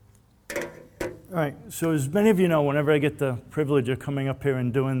All right, so as many of you know, whenever I get the privilege of coming up here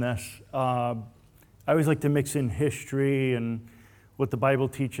and doing this, I always like to mix in history and what the Bible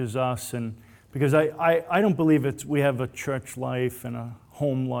teaches us, and because I don't believe we have a church life and a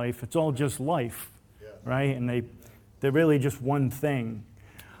home life. It's all just life, right? And they're really just one thing.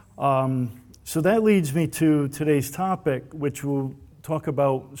 So that leads me to today's topic, which will talk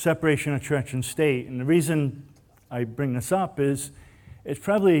about separation of church and state. And the reason I bring this up is it's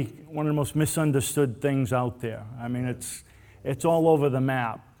probably one of the most misunderstood things out there. I mean, it's all over the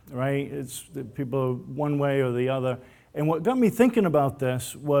map, right? It's people one way or the other. And what got me thinking about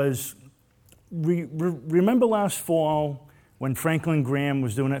this was, remember last fall when Franklin Graham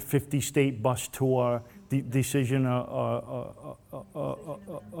was doing that 50-state bus tour, the Decision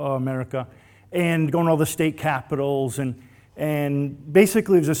America, and going to all the state capitals, and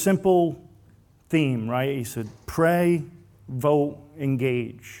basically it was a simple theme, right? He said, pray, vote,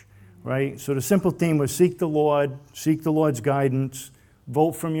 engage, right? So the simple theme was seek the Lord's guidance,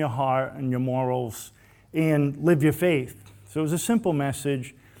 vote from your heart and your morals, and live your faith. So it was a simple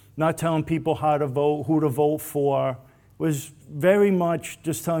message, not telling people how to vote, who to vote for. It was very much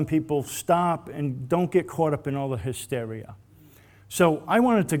just telling people stop and don't get caught up in all the hysteria. So I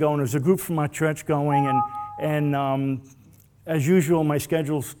wanted to go, and there's a group from our church going, and as usual, my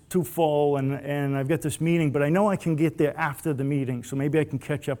schedule's too full, and I've got this meeting, but I know I can get there after the meeting, so maybe I can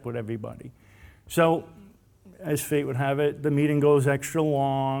catch up with everybody. So, as fate would have it, the meeting goes extra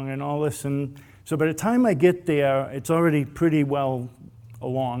long and all this, and so by the time I get there, it's already pretty well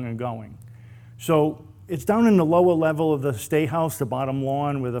along and going. So it's down in the lower level of the State House, the bottom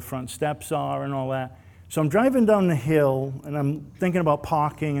lawn where the front steps are and all that. So I'm driving down the hill, and I'm thinking about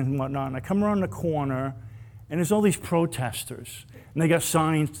parking and whatnot, and I come around the corner, and there's all these protesters. And they got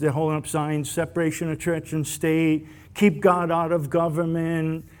signs, they're holding up signs, separation of church and state, keep God out of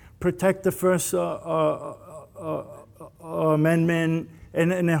government, protect the First Amendment,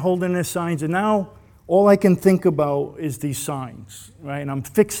 and they're holding their signs. And now all I can think about is these signs, right? And I'm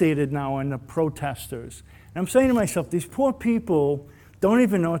fixated now on the protesters. And I'm saying to myself, these poor people don't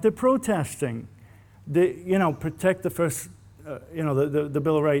even know what they're protesting. Protect the First the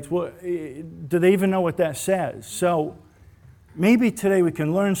Bill of Rights. Do they even know what that says? So maybe today we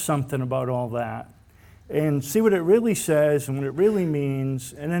can learn something about all that and see what it really says and what it really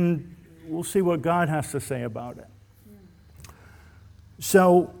means, and then we'll see what God has to say about it.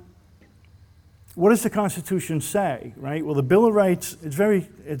 So what does the Constitution say, right? Well, the Bill of Rights,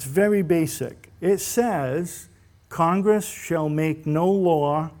 it's very basic. It says, Congress shall make no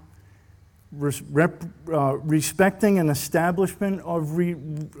law respecting an establishment of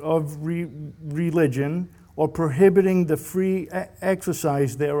religion or prohibiting the free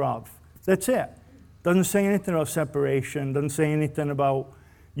exercise thereof. That's it. Doesn't say anything about separation, doesn't say anything about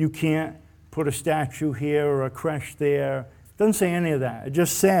you can't put a statue here or a creche there. Doesn't say any of that. It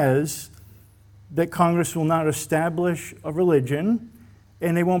just says that Congress will not establish a religion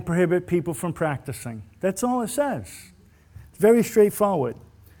and they won't prohibit people from practicing. That's all it says. It's very straightforward.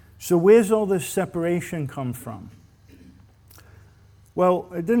 So where's all this separation come from? Well,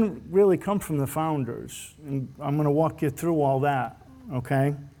 it didn't really come from the founders, and I'm going to walk you through all that,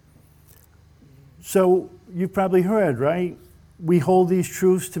 okay? So you've probably heard, right? We hold these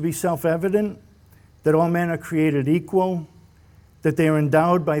truths to be self-evident, that all men are created equal, that they are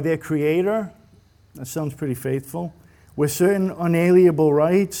endowed by their Creator. That sounds pretty faithful. With certain unalienable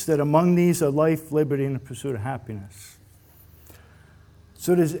rights, that among these are life, liberty, and the pursuit of happiness.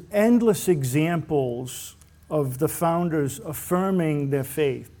 So there's endless examples of the founders affirming their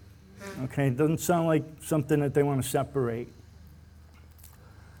faith. Okay, it doesn't sound like something that they want to separate.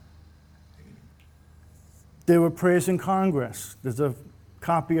 There were prayers in Congress. There's a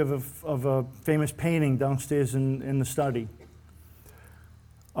copy of a famous painting downstairs in the study.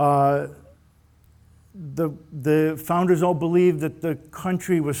 The founders all believed that the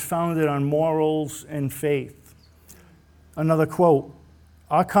country was founded on morals and faith. Another quote,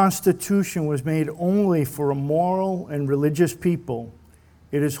 our Constitution was made only for a moral and religious people.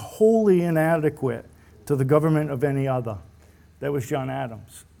 It is wholly inadequate to the government of any other. That was John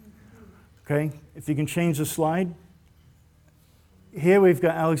Adams. Okay, if you can change the slide. Here we've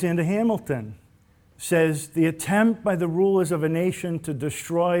got Alexander Hamilton. Says, the attempt by the rulers of a nation to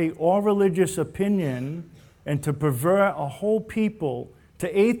destroy all religious opinion and to pervert a whole people to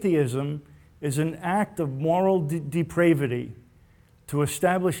atheism is an act of moral depravity. To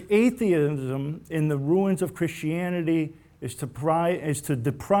establish atheism in the ruins of Christianity is to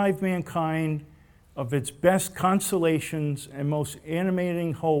deprive mankind of its best consolations and most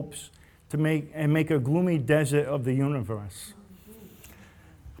animating hopes to make a gloomy desert of the universe.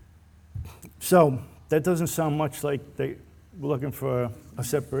 So that doesn't sound much like they were looking for a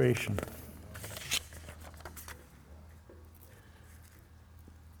separation.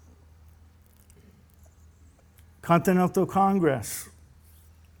 Continental Congress,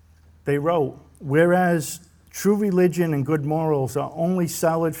 they wrote, whereas true religion and good morals are only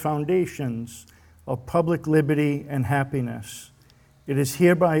solid foundations of public liberty and happiness, it is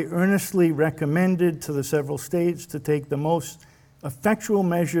hereby earnestly recommended to the several states to take the most effectual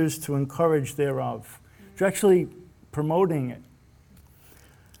measures to encourage thereof. It's actually promoting it.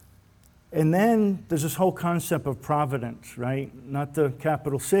 And then there's this whole concept of providence, right? Not the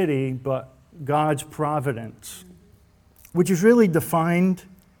capital city, but God's providence, which is really defined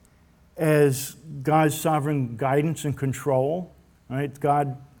as God's sovereign guidance and control, right?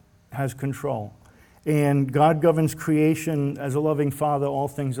 God has control. And God governs creation as a loving Father, all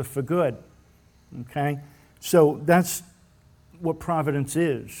things are for good, okay? So that's what providence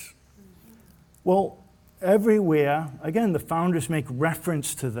is. Well, everywhere, again, the founders make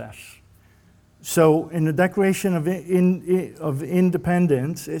reference to this. So in the Declaration of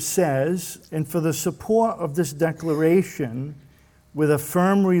Independence, it says, and for the support of this declaration, with a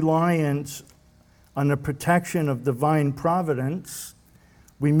firm reliance on the protection of divine providence,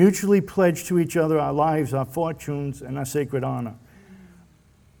 we mutually pledge to each other our lives, our fortunes, and our sacred honor.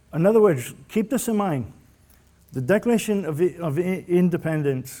 In other words, keep this in mind. The Declaration of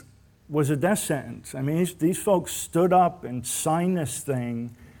Independence was a death sentence. I mean, these folks stood up and signed this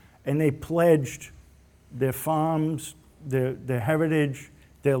thing, and they pledged their farms, their heritage,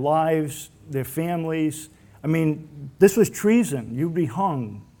 their lives, their families. I mean, this was treason. You'd be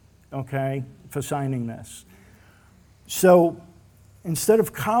hung, okay, for signing this. So instead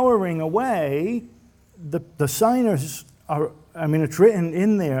of cowering away, the signers are, I mean, it's written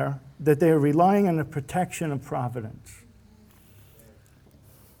in there that they are relying on the protection of providence.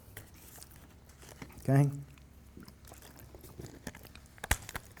 Okay?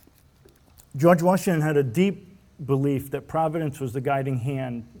 George Washington had a deep belief that providence was the guiding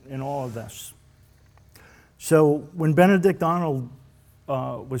hand in all of this. So when Benedict Arnold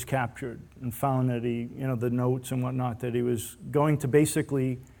was captured and found that he, you know, the notes and whatnot, that he was going to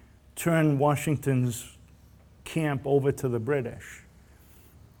basically turn Washington's camp over to the British,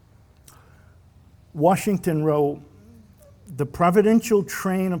 Washington wrote, the providential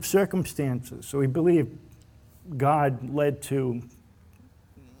train of circumstances. So he believed God led to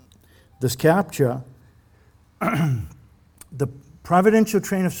this capture. The providential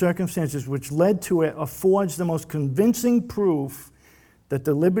train of circumstances which led to it affords the most convincing proof that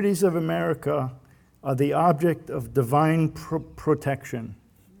the liberties of America are the object of divine protection.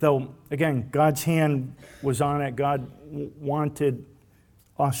 Though, again, God's hand was on it. God wanted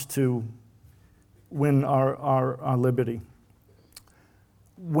us to win our liberty.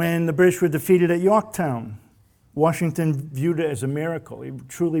 When the British were defeated at Yorktown, Washington viewed it as a miracle. He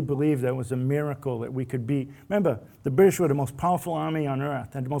truly believed that it was a miracle that we could beat. Remember, the British were the most powerful army on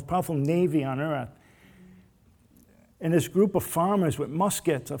earth, had the most powerful navy on earth. And this group of farmers with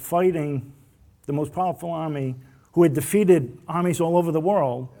muskets are fighting the most powerful army who had defeated armies all over the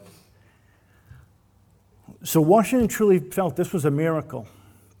world. So Washington truly felt this was a miracle.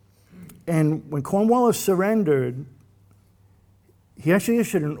 And when Cornwallis surrendered, he actually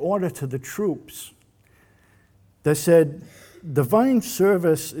issued an order to the troops that said, divine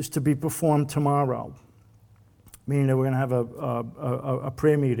service is to be performed tomorrow, meaning that we're going to have a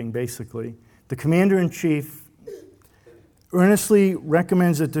prayer meeting, basically. The commander-in-chief earnestly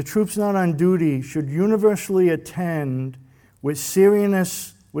recommends that the troops not on duty should universally attend with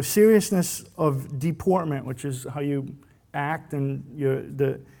seriousness of deportment, which is how you act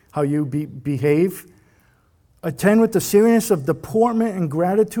and how you behave. Attend with the seriousness of deportment and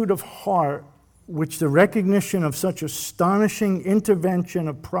gratitude of heart, which the recognition of such astonishing intervention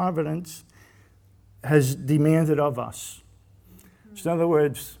of providence has demanded of us. So in other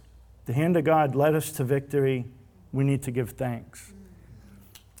words, the hand of God led us to victory. We need to give thanks.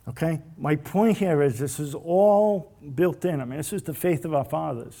 Okay? My point here is this is all built in. I mean, this is the faith of our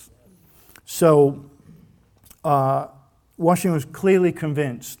fathers. So Washington was clearly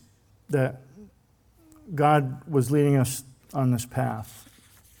convinced that God was leading us on this path.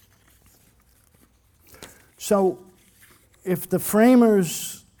 So if the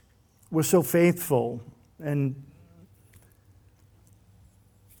framers were so faithful and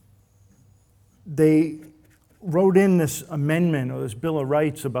they wrote in this amendment or this Bill of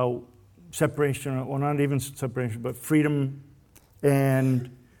Rights about separation, or not even separation, but freedom,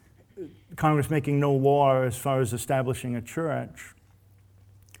 and Congress making no law as far as establishing a church,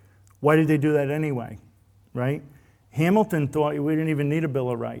 why did they do that anyway, right? Hamilton thought we didn't even need a Bill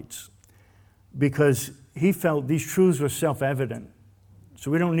of Rights. because he felt these truths were self-evident.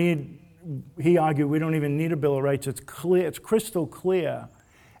 So he argued, we don't even need a Bill of Rights. It's clear, it's crystal clear,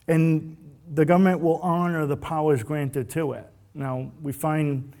 and the government will honor the powers granted to it. Now, we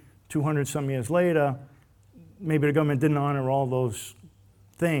find 200 some years later, maybe the government didn't honor all those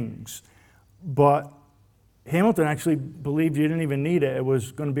things, but Hamilton actually believed you didn't even need it. It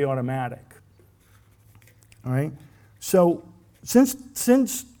was going to be automatic. All right? So since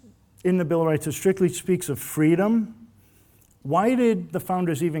in the Bill of Rights it strictly speaks of freedom, why did the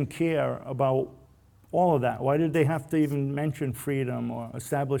founders even care about all of that? Why did they have to even mention freedom or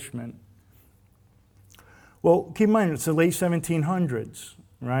establishment? Well, keep in mind, it's the late 1700s,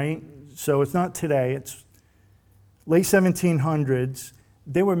 right? So it's not today, it's late 1700s.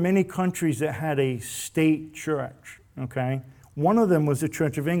 There were many countries that had a state church, okay? One of them was the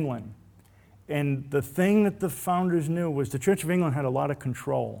Church of England. And the thing that the founders knew was the Church of England had a lot of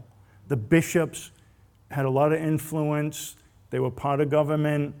control. The bishops had a lot of influence. They were part of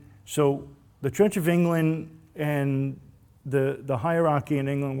government. So the Church of England and the hierarchy in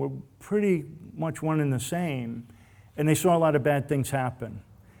England were pretty much one and the same. And they saw a lot of bad things happen,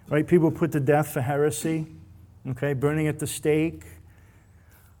 right? People put to death for heresy, okay, burning at the stake.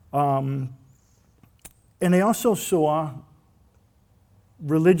 And they also saw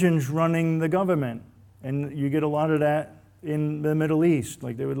religions running the government. And you get a lot of that in the Middle East.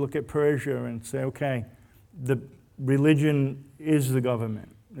 Like they would look at Persia and say, okay, the religion is the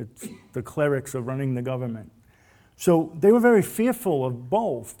government. It's the clerics are running the government. So they were very fearful of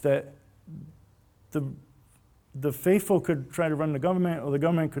both, that the faithful could try to run the government or the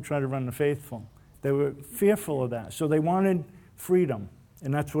government could try to run the faithful. They were fearful of that. So they wanted freedom,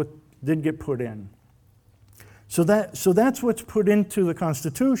 and that's what did get put in. So that's what's put into the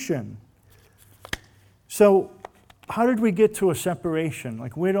Constitution. So how did we get to a separation?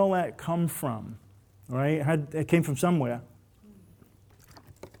 Like, where'd all that come from, right? It came from somewhere.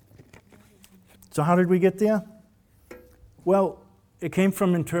 So how did we get there? Well, it came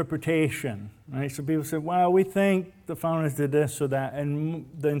from interpretation, right? So people said, well, we think the founders did this or that. And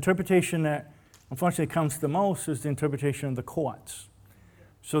the interpretation that unfortunately counts the most is the interpretation of the courts.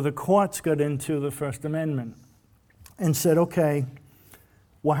 So the courts got into the First Amendment and said, okay,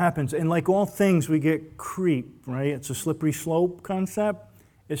 what happens? And like all things, we get creep, right? It's a slippery slope concept.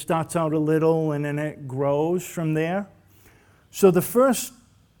 It starts out a little and then it grows from there. So the first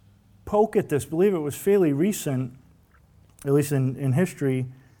poke at this, believe it was fairly recent, at least in history,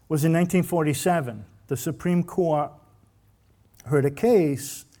 was in 1947. The Supreme Court heard a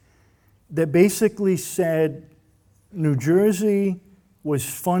case that basically said New Jersey was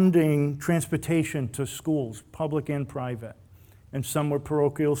funding transportation to schools, public and private. And some were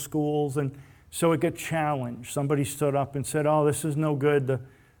parochial schools, and so it got challenged. Somebody stood up and said, oh, this is no good. The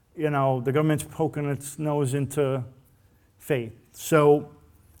government's poking its nose into faith. So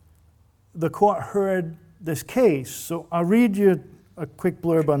the court heard this case. So I'll read you a quick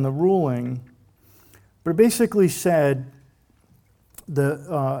blurb on the ruling. But it basically said,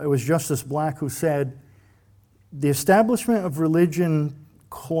 it was Justice Black who said, the establishment of religion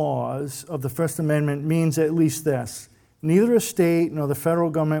clause of the First Amendment means at least this: neither a state nor the federal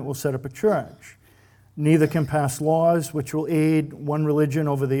government will set up a church. Neither can pass laws which will aid one religion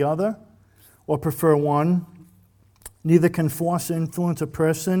over the other or prefer one. Neither can force or influence a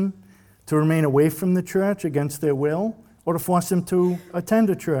person to remain away from the church against their will, or to force them to attend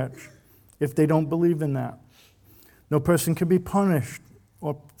a church if they don't believe in that. No person can be punished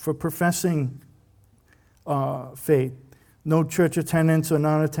for professing faith. No church attendance or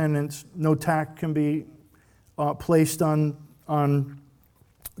non-attendance. No tax can be placed on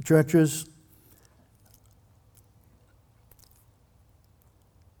churches.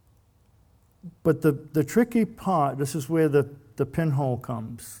 But the tricky part, this is where the pinhole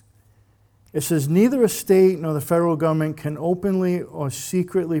comes. It says, neither a state nor the federal government can openly or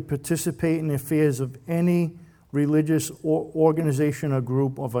secretly participate in the affairs of any religious organization or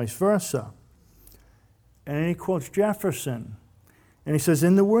group, or vice versa. And then he quotes Jefferson. And he says,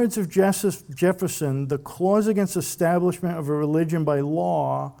 in the words of Jefferson, the clause against establishment of a religion by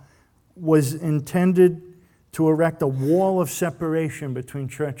law was intended to erect a wall of separation between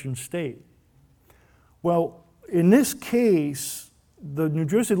church and state. Well, in this case, the New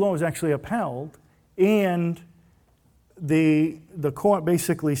Jersey law was actually upheld, and the court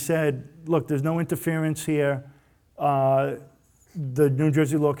basically said, look, there's no interference here. The New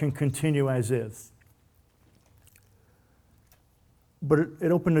Jersey law can continue as is. But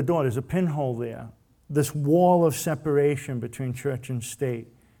it opened the door. There's a pinhole there, this wall of separation between church and state.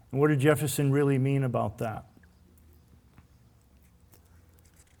 And what did Jefferson really mean about that?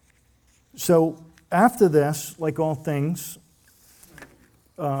 So after this, like all things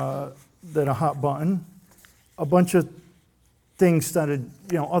that are hot button, a bunch of things started,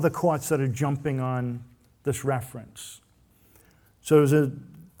 other courts started jumping on this reference. So there was a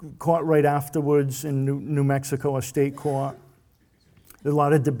court right afterwards in New Mexico, a state court. There's a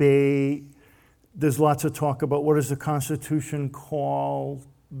lot of debate. There's lots of talk about what does the Constitution call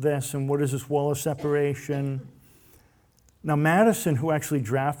this and what is this wall of separation. Now, Madison, who actually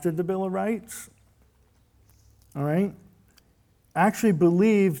drafted the Bill of Rights, all right, actually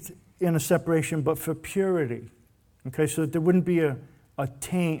believed in a separation, but for purity. Okay, so that there wouldn't be a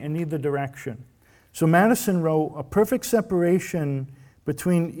taint in either direction. So Madison wrote, a perfect separation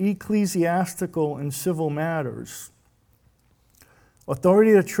between ecclesiastical and civil matters.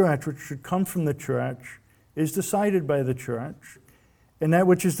 Authority of the church, which should come from the church, is decided by the church, and that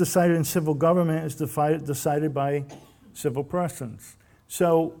which is decided in civil government is decided by civil persons.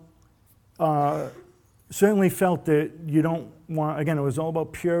 So certainly felt that you don't want, again, it was all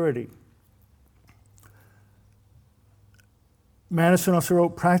about purity. Madison also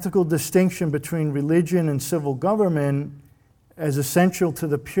wrote, practical distinction between religion and civil government as essential to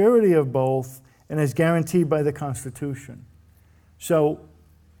the purity of both and as guaranteed by the Constitution. So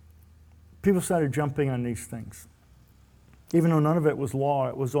people started jumping on these things. Even though none of it was law,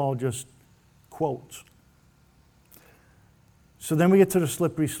 it was all just quotes. So then we get to the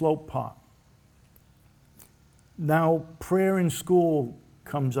slippery slope part. Now, prayer in school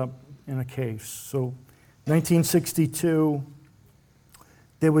comes up in a case. So 1962,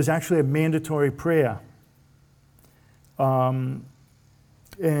 there was actually a mandatory prayer. And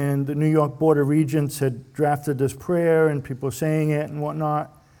the New York Board of Regents had drafted this prayer, and people were saying it and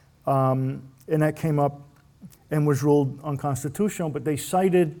whatnot. And that came up and was ruled unconstitutional, but they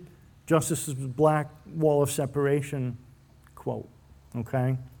cited Justice Black wall of separation quote,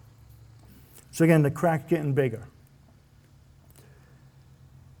 okay? So again, the crack getting bigger.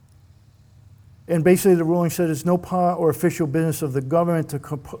 And basically the ruling said it's no part or official business of the government to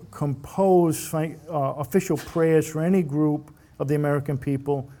compose official prayers for any group of the American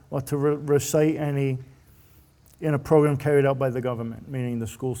people or to recite any in a program carried out by the government, meaning the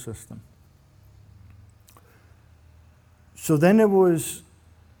school system. So then there was,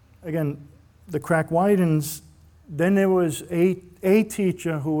 again, the crack widens. Then there was a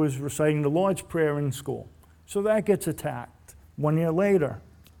teacher who was reciting the Lord's Prayer in school. So that gets attacked 1 year later.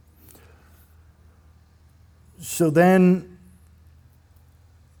 So then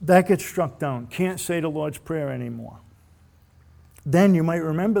that gets struck down. Can't say the Lord's Prayer anymore. Then you might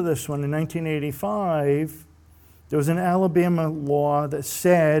remember this one. In 1985, there was an Alabama law that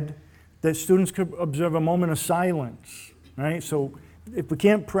said that students could observe a moment of silence, right? So if we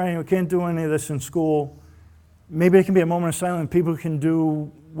can't pray, we can't do any of this in school, maybe it can be a moment of silence. People can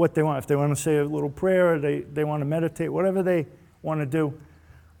do what they want. If they want to say a little prayer, or they want to meditate, whatever they want to do.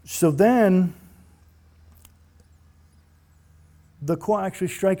 So then the court actually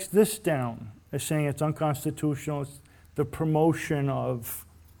strikes this down as saying it's unconstitutional. It's the promotion of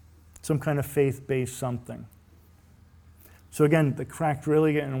some kind of faith-based something. So again, the crack's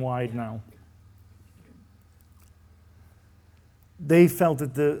really getting wide now. They felt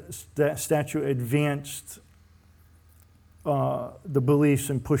that that statute advanced the beliefs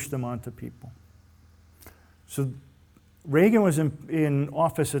and pushed them onto people. So Reagan was in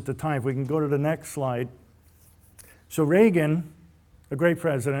office at the time. If we can go to the next slide. So Reagan, a great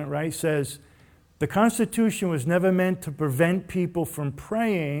president, right, says, the Constitution was never meant to prevent people from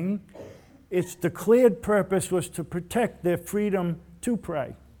praying. Its declared purpose was to protect their freedom to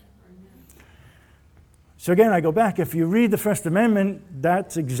pray. So again, I go back. If you read the First Amendment,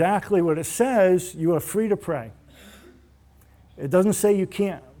 that's exactly what it says. You are free to pray. It doesn't say you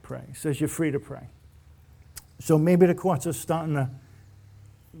can't pray. It says you're free to pray. So maybe the courts are starting to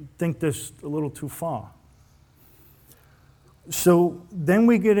think this a little too far. So then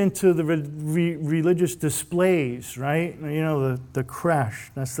we get into the religious displays, right? You know, the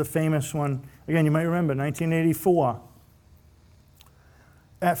crash. That's the famous one. Again, you might remember, 1984.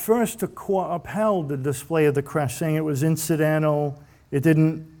 At first, the court upheld the display of the crash, saying it was incidental. It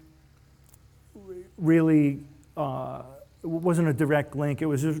didn't really, it wasn't a direct link. It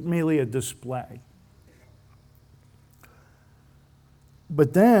was just merely a display.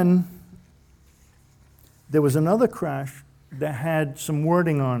 But then there was another crash that had some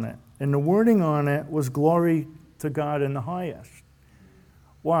wording on it. And the wording on it was glory to God in the highest.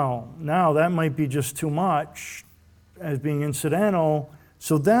 Wow, now that might be just too much as being incidental.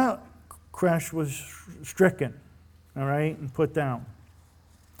 So that crash was stricken, all right, and put down.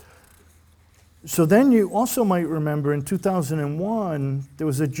 So then you also might remember in 2001, there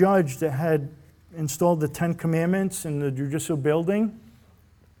was a judge that had installed the 10 Commandments in the judicial building.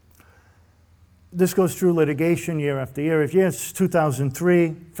 This goes through litigation year after year. If yes,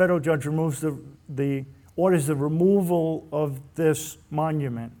 2003, federal judge removes orders the removal of this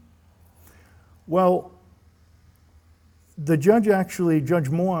monument. Well, the judge actually, Judge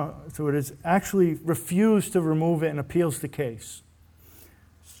Moore, so it is, actually refused to remove it and appeals the case.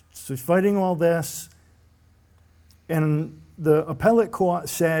 So he's fighting all this, and the appellate court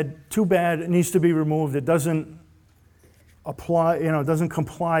said, too bad, it needs to be removed. It doesn't apply, it doesn't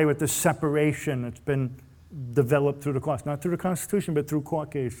comply with the separation that's been developed through the courts, not through the Constitution, but through court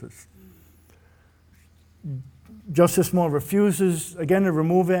cases. Justice Moore refuses, again, to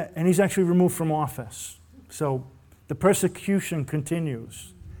remove it, and he's actually removed from office. So the persecution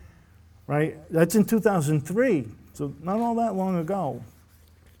continues, right? That's in 2003, so not all that long ago.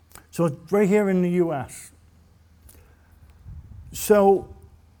 So it's right here in the U.S. So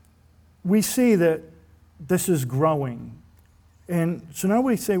we see that this is growing. And so now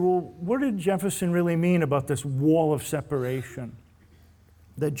we say, well, what did Jefferson really mean about this wall of separation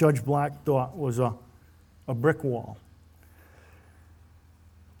that Judge Black thought was a brick wall?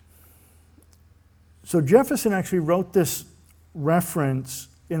 So Jefferson actually wrote this reference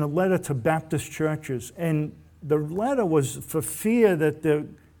in a letter to Baptist churches. And the letter was for fear that the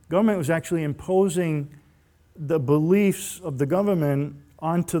government was actually imposing the beliefs of the government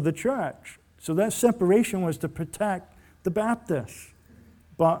onto the church. So that separation was to protect the Baptists.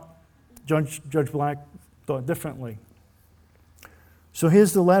 But Judge Black thought differently. So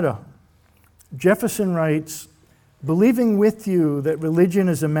here's the letter. Jefferson writes, believing with you that religion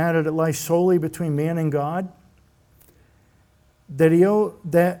is a matter that lies solely between man and God, that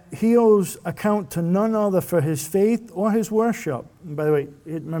he owes account to none other for his faith or his worship. And by the way,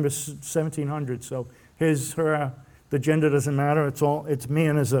 remember 1700, so his, her, the gender doesn't matter. It's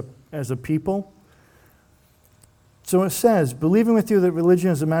man as a people. So it says, believing with you that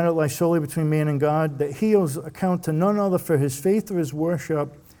religion is a matter that lies solely between man and God, that he owes account to none other for his faith or his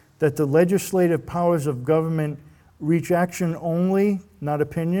worship, that the legislative powers of government reach action only, not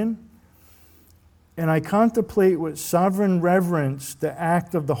opinion. And I contemplate with sovereign reverence the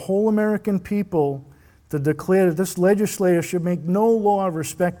act of the whole American people to declare that this legislature should make no law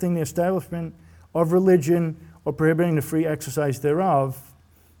respecting the establishment of religion or prohibiting the free exercise thereof,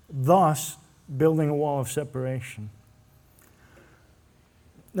 thus building a wall of separation.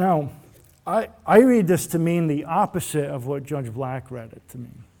 Now, I read this to mean the opposite of what Judge Black read it to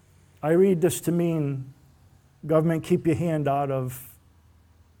mean. I read this to mean, government, keep your hand out of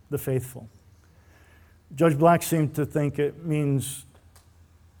the faithful. Judge Black seemed to think it means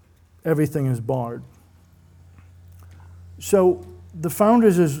everything is barred. So the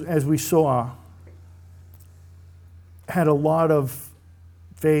founders, as we saw, had a lot of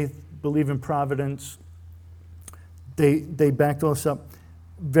faith, believe in providence. They backed us up.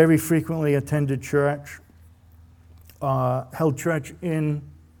 Very frequently attended church, held church in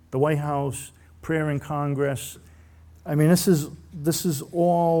the White House, prayer in Congress. I mean, this is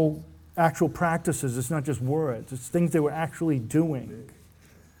all actual practices. It's not just words. It's things they were actually doing.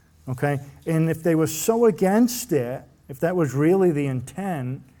 Okay? And if they were so against it, if that was really the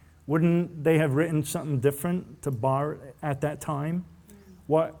intent, wouldn't they have written something different to bar at that time?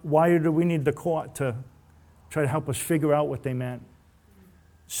 Why do we need the court to try to help us figure out what they meant?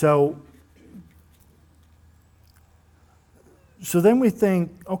 So then we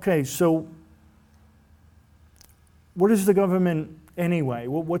think, okay, so what is the government anyway?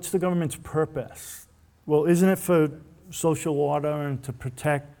 What's the government's purpose? Well, isn't it for social order and to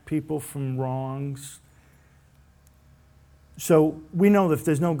protect people from wrongs? So we know that if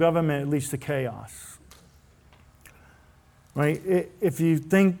there's no government, it leads to chaos. Right? If you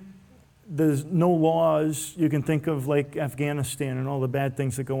think there's no laws, you can think of like Afghanistan and all the bad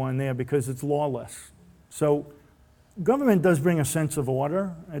things that go on there because it's lawless. So government does bring a sense of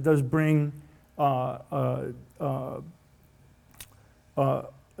order. It does bring a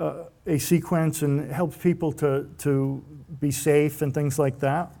sequence and helps people to be safe and things like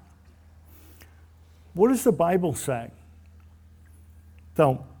that. What does the Bible say?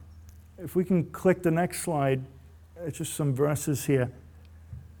 So if we can click the next slide, it's just some verses here.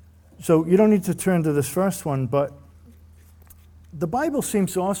 So you don't need to turn to this first one, but the Bible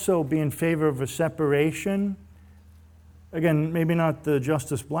seems to also be in favor of a separation. Again, maybe not the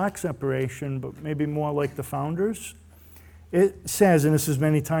Justice Black separation, but maybe more like the founders. It says, and this is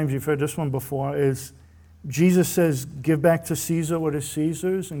many times you've heard this one before, is Jesus says, give back to Caesar what is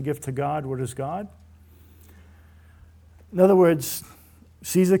Caesar's and give to God what is God. In other words,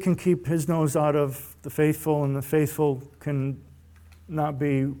 Caesar can keep his nose out of the faithful, and the faithful can not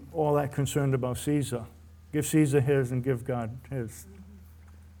be all that concerned about Caesar. Give Caesar his and give God his.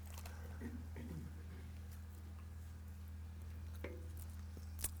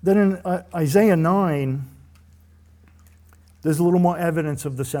 Then in Isaiah 9, there's a little more evidence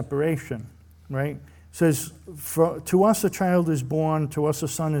of the separation, right? It says, to us a child is born, to us a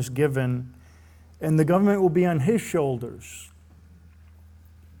son is given, and the government will be on his shoulders.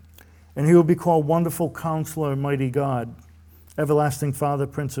 And he will be called Wonderful Counselor, Mighty God, Everlasting Father,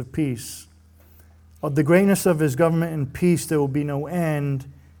 Prince of Peace. Of the greatness of his government and peace there will be no end.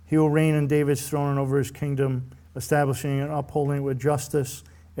 He will reign on David's throne and over his kingdom, establishing and upholding it with justice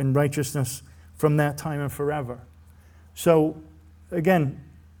and righteousness from that time and forever. So, again,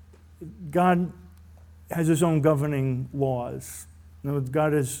 God has his own governing laws. In other words,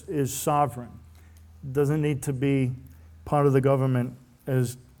 God is sovereign. Doesn't need to be part of the government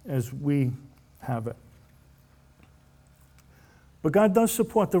as we have it. But God does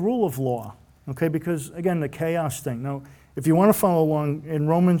support the rule of law, okay? Because, again, the chaos thing. Now, if you want to follow along, in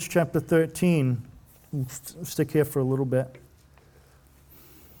Romans chapter 13, we'll stick here for a little bit.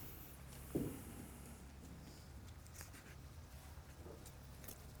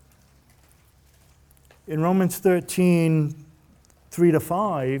 In Romans 13,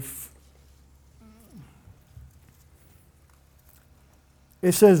 3-5,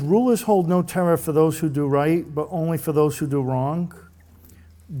 it says, rulers hold no terror for those who do right, but only for those who do wrong.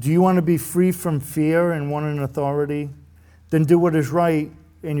 Do you want to be free from fear and want an authority? Then do what is right,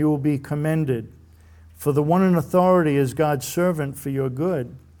 and you will be commended. For the one in authority is God's servant for your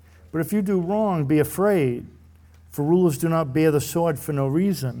good. But if you do wrong, be afraid, for rulers do not bear the sword for no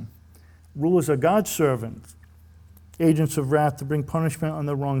reason. Rulers are God's servants, agents of wrath to bring punishment on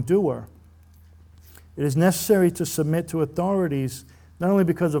the wrongdoer. It is necessary to submit to authorities, not only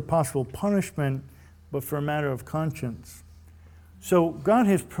because of possible punishment, but for a matter of conscience. So God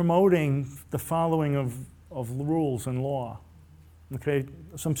is promoting the following of rules and law, okay,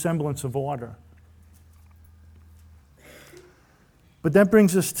 some semblance of order. But that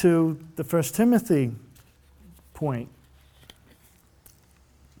brings us to the 1 Timothy point.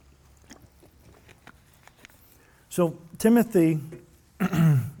 So Timothy,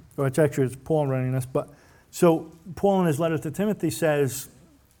 or it's Paul writing this, but so Paul in his letter to Timothy says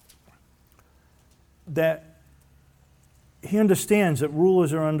that he understands that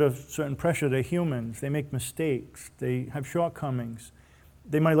rulers are under certain pressure. They're humans. They make mistakes. They have shortcomings.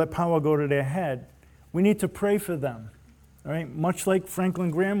 They might let power go to their head. We need to pray for them, all right? Much like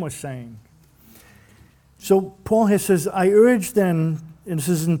Franklin Graham was saying. So Paul here says, I urge then, and this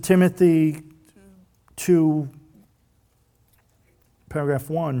is in Timothy 2, paragraph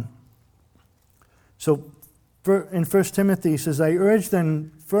 1. So in 1 Timothy, he says, I urge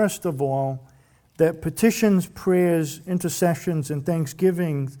then, first of all, that petitions, prayers, intercessions, and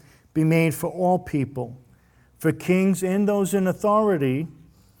thanksgivings be made for all people, for kings and those in authority,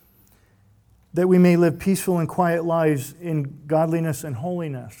 that we may live peaceful and quiet lives in godliness and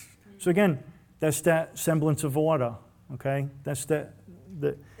holiness. So again, that's that semblance of order, okay? That's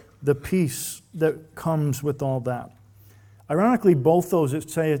the peace that comes with all that. Ironically, both those, it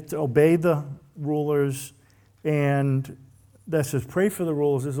say to obey the rulers, and that says pray for the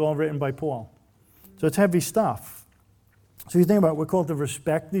rulers, is all written by Paul. So it's heavy stuff. So you think about it, we're called to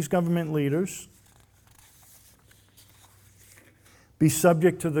respect these government leaders, be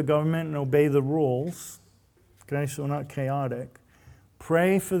subject to the government and obey the rules, okay, so not chaotic.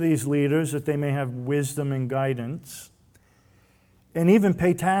 Pray for these leaders that they may have wisdom and guidance, and even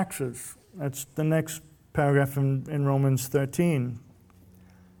pay taxes. That's the next paragraph in Romans 13.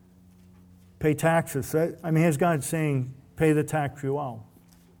 Pay taxes. I mean, here's God saying, pay the tax you owe.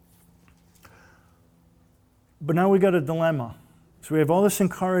 But now we got a dilemma. So we have all this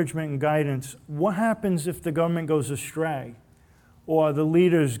encouragement and guidance. What happens if the government goes astray, or the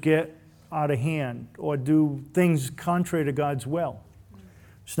leaders get out of hand, or do things contrary to God's will?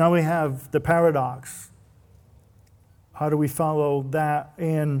 So now we have the paradox. How do we follow that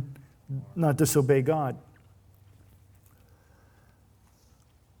and not disobey God?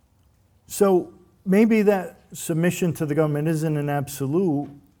 So maybe that submission to the government isn't an absolute,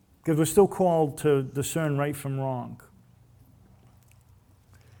 because we're still called to discern right from wrong.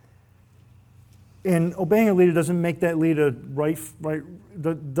 And obeying a leader doesn't make that leader right,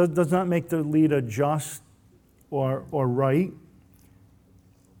 does not make the leader just or right.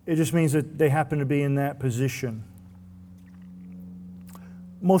 It just means that they happen to be in that position.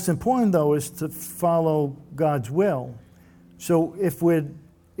 Most important, though, is to follow God's will. So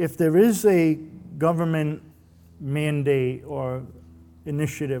if there is a government mandate or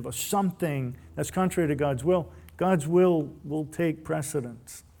initiative or something that's contrary to God's will take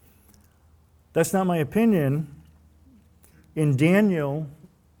precedence. That's not my opinion. In Daniel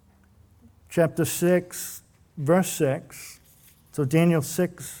chapter 6, verse 6, so Daniel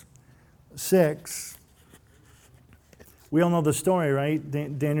 6, we all know the story, right?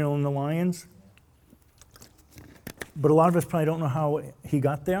 Daniel and the lions. But a lot of us probably don't know how he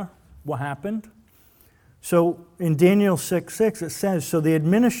got there, what happened. So in Daniel 6:6, it says, so the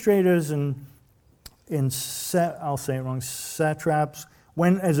administrators and I'll say it wrong, satraps,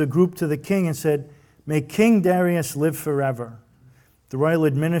 went as a group to the king and said, may King Darius live forever. The royal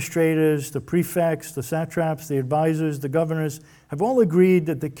administrators, the prefects, the satraps, the advisors, the governors have all agreed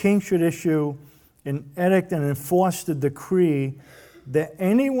that the king should issue an edict and enforce the decree that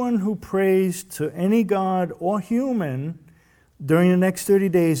anyone who prays to any god or human during the next 30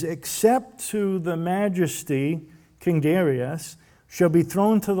 days, except to the majesty, King Darius, shall be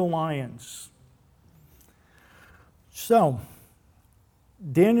thrown to the lions. So,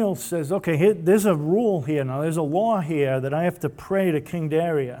 Daniel says, okay, there's a rule here now. There's a law here that I have to pray to King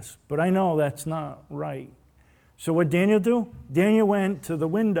Darius, but I know that's not right. So what did Daniel do? Daniel went to the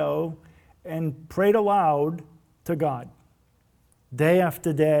window and prayed aloud to God, day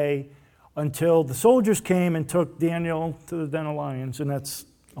after day, until the soldiers came and took Daniel to the den of lions, and that's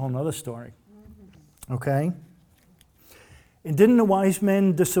a whole other story. Okay? And didn't the wise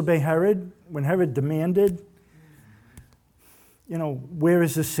men disobey Herod when Herod demanded, where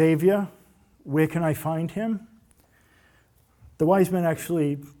is the Savior? Where can I find him? The wise men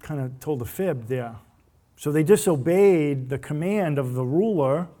actually kind of told a fib there. So they disobeyed the command of the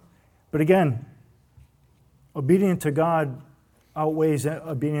ruler, but again, obedience to God outweighs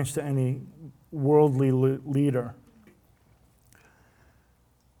obedience to any worldly leader.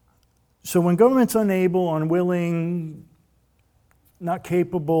 So when government's unable, unwilling, not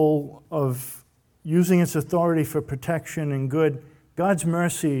capable of using its authority for protection and good, God's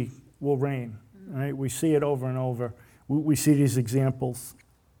mercy will reign. Right? We see it over and over. We see these examples.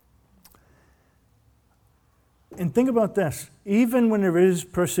 And think about this. Even when there is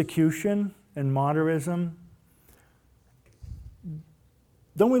persecution and martyrism,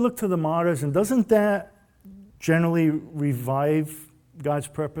 don't we look to the martyrs, and doesn't that generally revive God's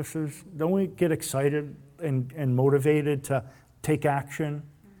purposes? Don't we get excited and motivated to take action?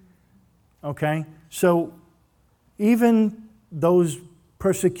 Okay? So even those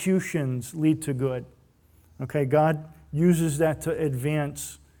persecutions lead to good. Okay? God uses that to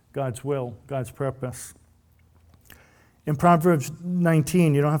advance God's will, God's purpose. In Proverbs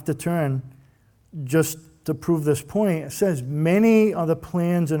 19, you don't have to turn, just to prove this point, it says, many are the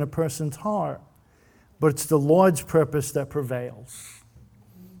plans in a person's heart, but it's the Lord's purpose that prevails.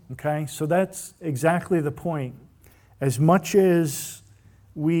 Okay? So that's exactly the point. As much as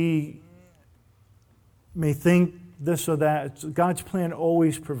we may think this or that, God's plan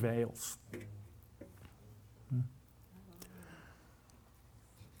always prevails.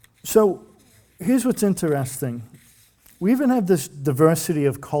 So here's what's interesting. We even have this diversity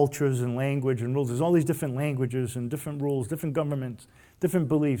of cultures and language and rules. There's all these different languages and different rules, different governments, different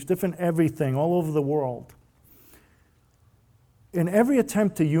beliefs, different everything all over the world. And every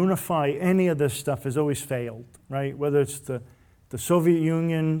attempt to unify any of this stuff has always failed, right? Whether it's the Soviet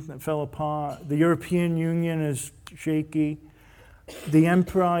Union that fell apart, the European Union is shaky, the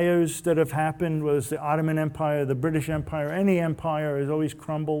empires that have happened, whether it's the Ottoman Empire, the British Empire, any empire has always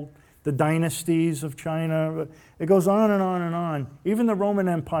crumbled. The dynasties of China, it goes on and on and on. Even the Roman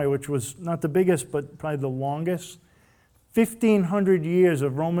Empire, which was not the biggest, but probably the longest, 1,500 years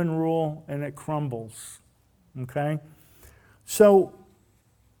of Roman rule, and it crumbles. Okay? So,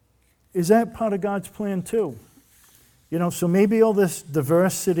 is that part of God's plan too? So maybe all this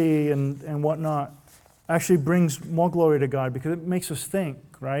diversity and whatnot actually brings more glory to God because it makes us think,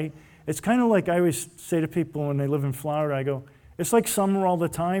 right? It's kind of like I always say to people when they live in Florida, I go, it's like summer all the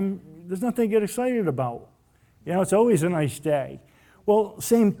time. There's nothing to get excited about. It's always a nice day. Well,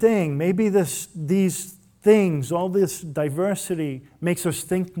 same thing. Maybe these things, all this diversity makes us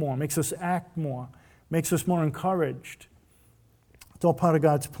think more, makes us act more, makes us more encouraged. It's all part of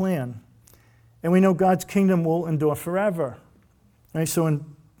God's plan. And we know God's kingdom will endure forever. Right? So in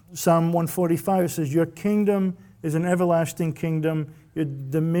Psalm 145, it says, your kingdom is an everlasting kingdom. Your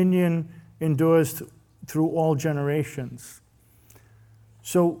dominion endures through all generations.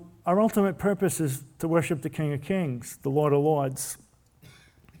 So our ultimate purpose is to worship the King of Kings, the Lord of Lords.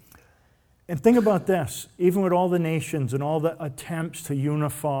 And think about this. Even with all the nations and all the attempts to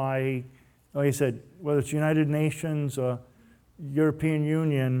unify, like I said, whether it's United Nations or European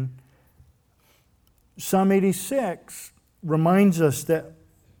Union, Psalm 86 reminds us that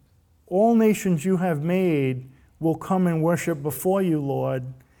all nations you have made will come and worship before you, Lord.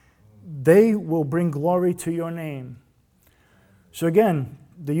 They will bring glory to your name. So again,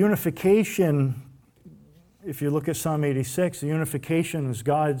 the unification, if you look at Psalm 86, the unification is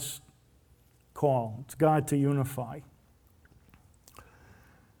God's call. It's God to unify.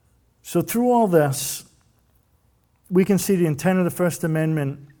 So through all this, we can see the intent of the First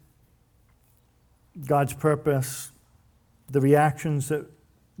Amendment, God's purpose, the reactions that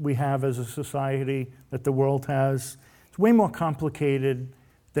we have as a society, that the world has. It's way more complicated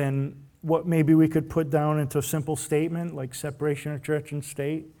than what maybe we could put down into a simple statement like separation of church and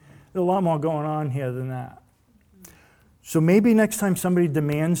state. There's a lot more going on here than that. So maybe next time somebody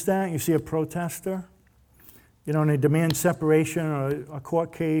demands that, you see a protester, and they demand separation or a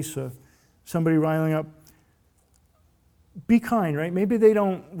court case or somebody riling up, be kind, right? Maybe they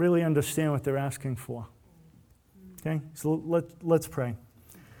don't really understand what they're asking for. Okay, so let's pray.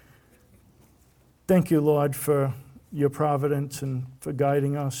 Thank you, Lord, for your providence and for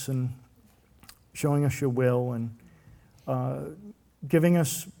guiding us and showing us your will and giving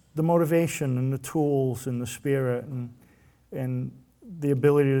us the motivation and the tools and the spirit and the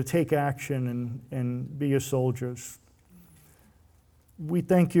ability to take action and be your soldiers. We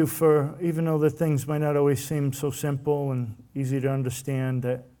thank you for, even though the things might not always seem so simple and easy to understand,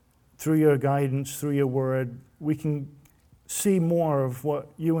 that through your guidance, through your word, we can see more of what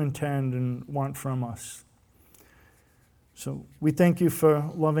you intend and want from us. So we thank you for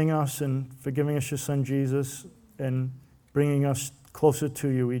loving us and for giving us your son Jesus and bringing us closer to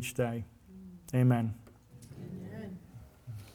you each day. Amen.